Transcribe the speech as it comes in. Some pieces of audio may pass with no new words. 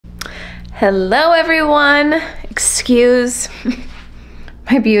Hello everyone, excuse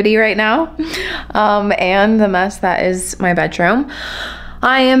my beauty right now and the mess that is my bedroom.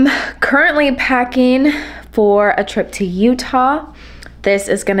 I am currently packing for a trip to Utah. This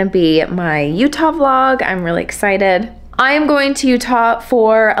is gonna be my Utah vlog. I'm really excited. I am going to Utah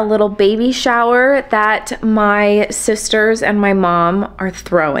for a little baby shower that my sisters and my mom are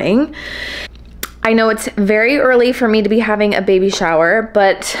throwing. I know it's very early for me to be having a baby shower,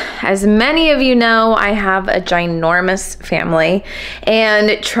 but as many of you know, I have a ginormous family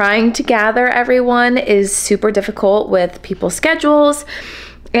and trying to gather everyone is super difficult with people's schedules.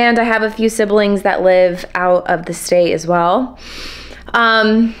 And I have a few siblings that live out of the state as well.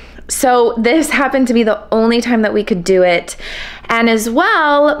 So this happened to be the only time that we could do it. And as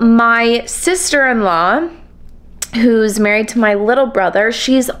well, my sister-in-law, who's married to my little brother,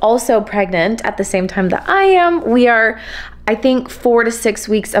 she's also pregnant at the same time that I am. We are, I think, 4 to 6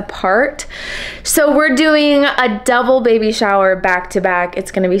 weeks apart. So we're doing a double baby shower back to back.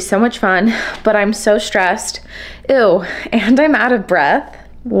 It's gonna be so much fun, but I'm so stressed. Ew, and I'm out of breath.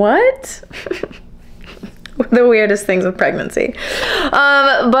 What? The weirdest things with pregnancy.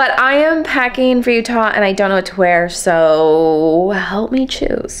 But I am packing for Utah and I don't know what to wear, so help me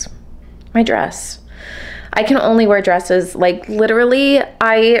choose my dress. I can only wear dresses. Like literally,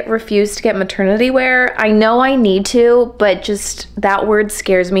 I refuse to get maternity wear. I know I need to, but just that word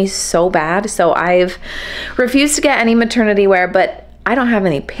scares me so bad. So I've refused to get any maternity wear, but I don't have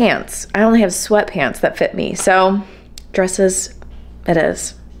any pants. I only have sweatpants that fit me. So dresses it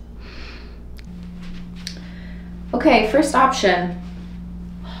is. Okay, first option.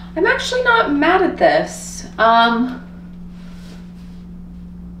 I'm actually not mad at this.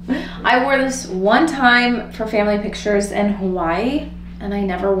 I wore this one time for family pictures in Hawaii and I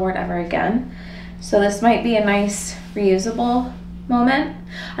never wore it ever again. So this might be a nice reusable moment.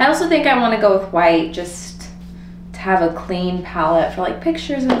 I also think I want to go with white just to have a clean palette for like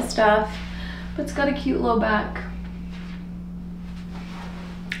pictures and stuff. But it's got a cute low back.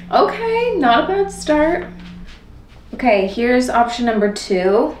 Okay, not a bad start. Okay, here's option number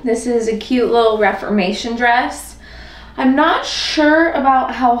 2. This is a cute little Reformation dress. I'm not sure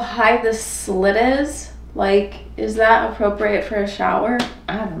about how high the slit is. Like, is that appropriate for a shower?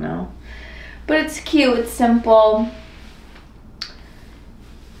 I don't know. But it's cute, it's simple.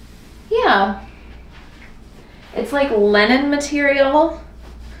 Yeah. It's like linen material.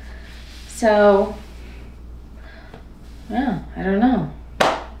 So, yeah, I don't know.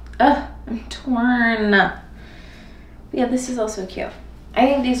 Ugh, I'm torn. Yeah, this is also cute. I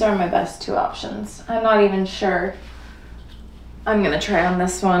think these are my best 2 options. I'm not even sure. I'm gonna try on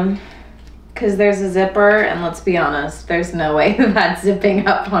this one because there's a zipper and let's be honest, there's no way that's zipping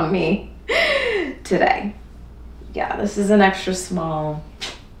up on me today. Yeah, this is an extra small.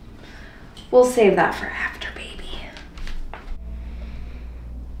 We'll save that for after, baby.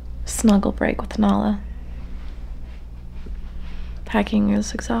 Snuggle break with Nala. Packing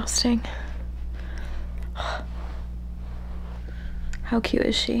is exhausting. How cute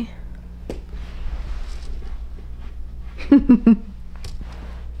is she?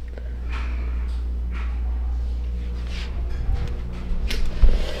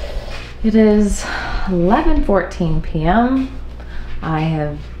 It is 11:14 p.m. I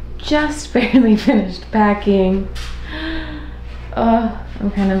have just barely finished packing.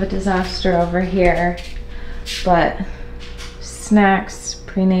 I'm kind of a disaster over here, but snacks,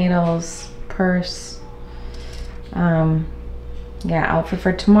 prenatals, purse, yeah, outfit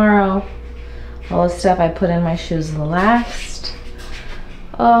for tomorrow. All the stuff I put in my shoes last.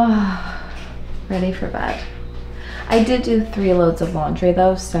 Oh, ready for bed. I did do 3 loads of laundry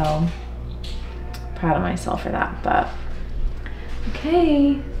though, so proud of myself for that, but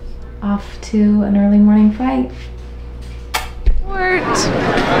okay, off to an early morning flight. On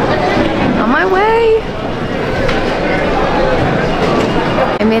my way.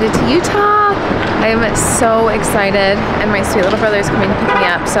 I made it to Utah. I am so excited, and my sweet little brother is coming to pick me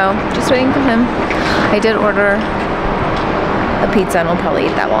up, so just waiting for him. I did order a pizza and we'll probably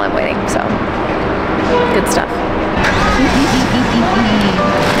eat that while I'm waiting, so good stuff.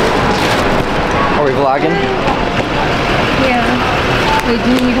 Are we vlogging? Yeah. Wait,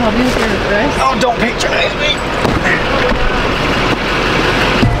 do you need help with your wrist? Oh, don't patronize me!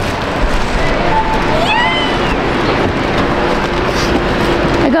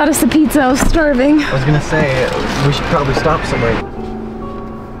 I got us a pizza, I was starving. I was gonna say, we should probably stop somewhere.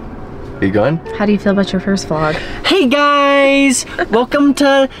 Are you going? How do you feel about your first vlog? Hey guys! Welcome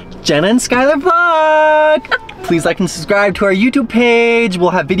to Jenna and Skylar vlog! Please like and subscribe to our YouTube page.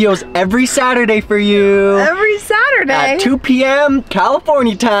 We'll have videos every Saturday for you. Every Saturday. At 2 p.m.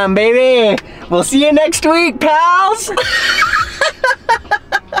 California time, baby. We'll see you next week, pals.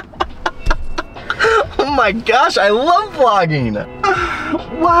 Oh my gosh, I love vlogging.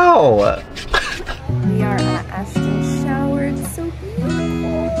 Wow. We are at Ashton's shower. It's so beautiful.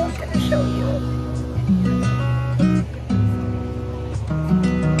 I'm gonna show you.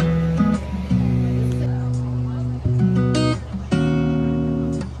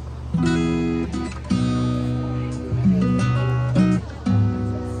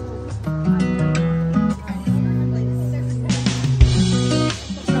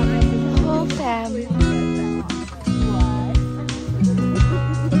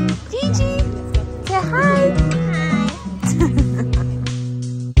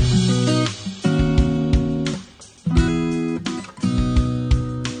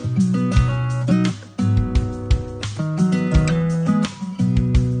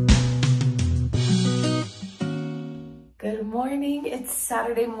 Good morning. It's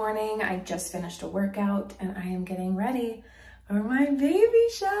Saturday morning. I just finished a workout and I am getting ready for my baby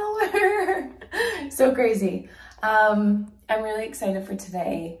shower. So crazy. I'm really excited for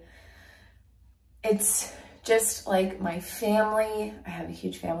today. It's just like my family. I have a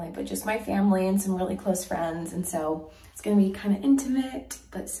huge family, but just my family and some really close friends. And so it's gonna be kind of intimate,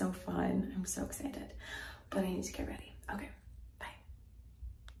 but so fun. I'm so excited, but I need to get ready. Okay, bye.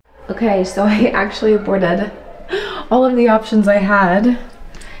 Okay, so I actually aborted all of the options I had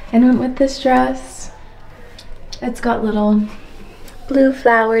and went with this dress. It's got little blue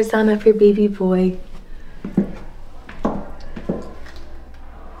flowers on it for baby boy. I'm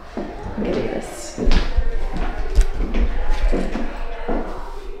gonna do this.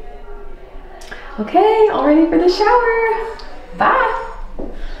 Okay, all ready for the shower. Bye.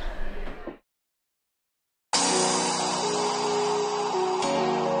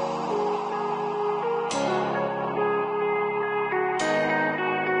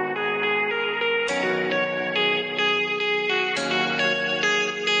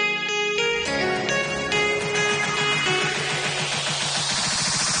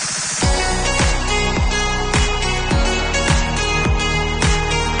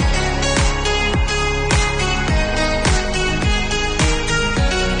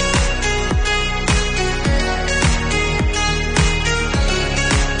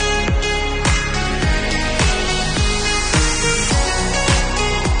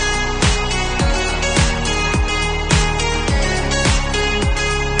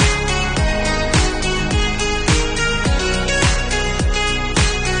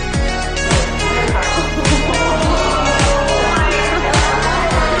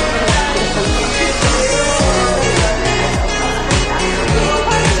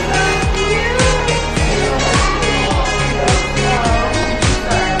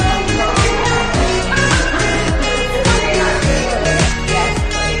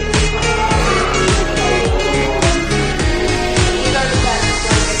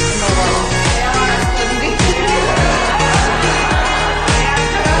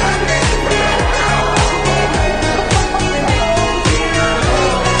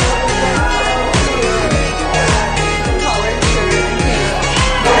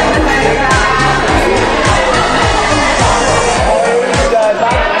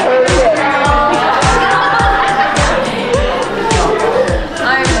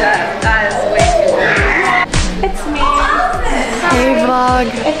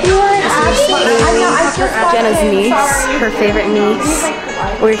 Jenna's niece, her favorite niece.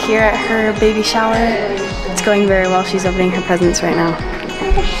 We're here at her baby shower. It's going very well. She's opening her presents right now.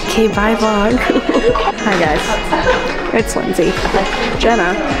 Okay, bye vlog. Hi guys, it's Lindsay.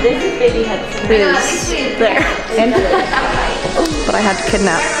 Jenna is there. But I had to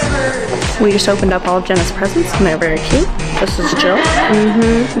kidnap. We just opened up all of Jenna's presents and they're very cute. This is Jill.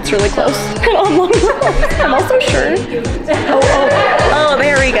 It's really close. I'm also sure. Oh,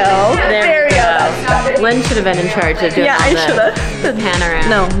 there we go. There we go. Lynn should have been in charge of doing all the pan around.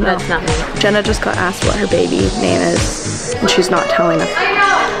 No, that's not me. Jenna just got asked what her baby name is, and she's not telling us.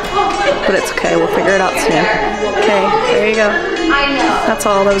 But it's okay, we'll figure it out soon. Okay, there you go. That's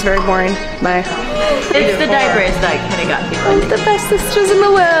all, that was very boring. Bye. It's the diapers that kind of got people. The best sisters in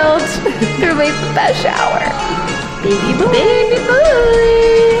the world. They're my best shower. Baby boy. Baby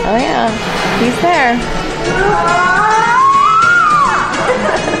boy. Oh yeah, he's there.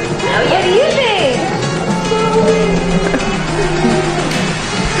 What do you think?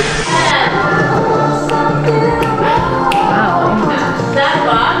 Wow. That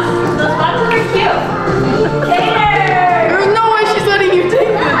box, those boxes are cute.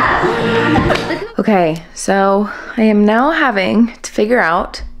 Okay, Okay, so I am now having to figure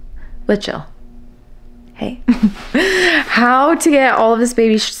out with Jill. Hey, how to get all of this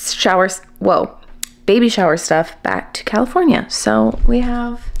baby shower stuff back to California. So we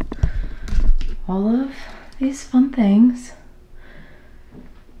have all of these fun things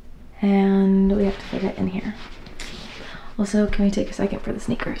and we have to fit it in here. Also, can we take a second for the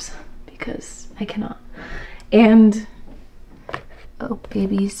sneakers? Because I cannot. And, oh,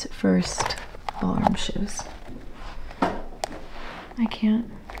 baby's first alarm shoes. I can't.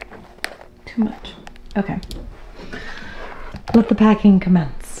 Too much. Okay. Let the packing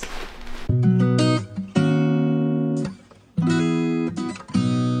commence.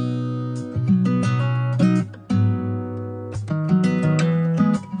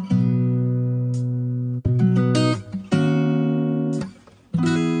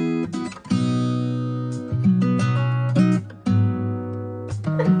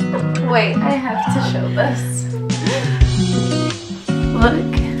 Wait, I have to show this.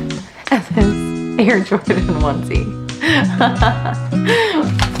 Look at this Air Jordan onesie.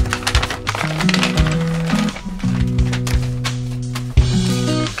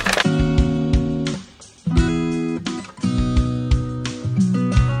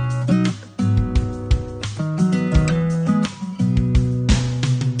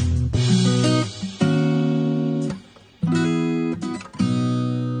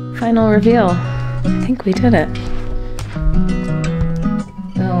 Final reveal. I think we did it.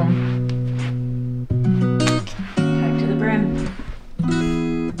 Boom. Back to the brim.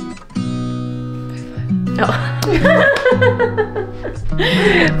 Oh.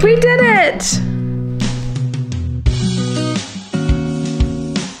 We did it!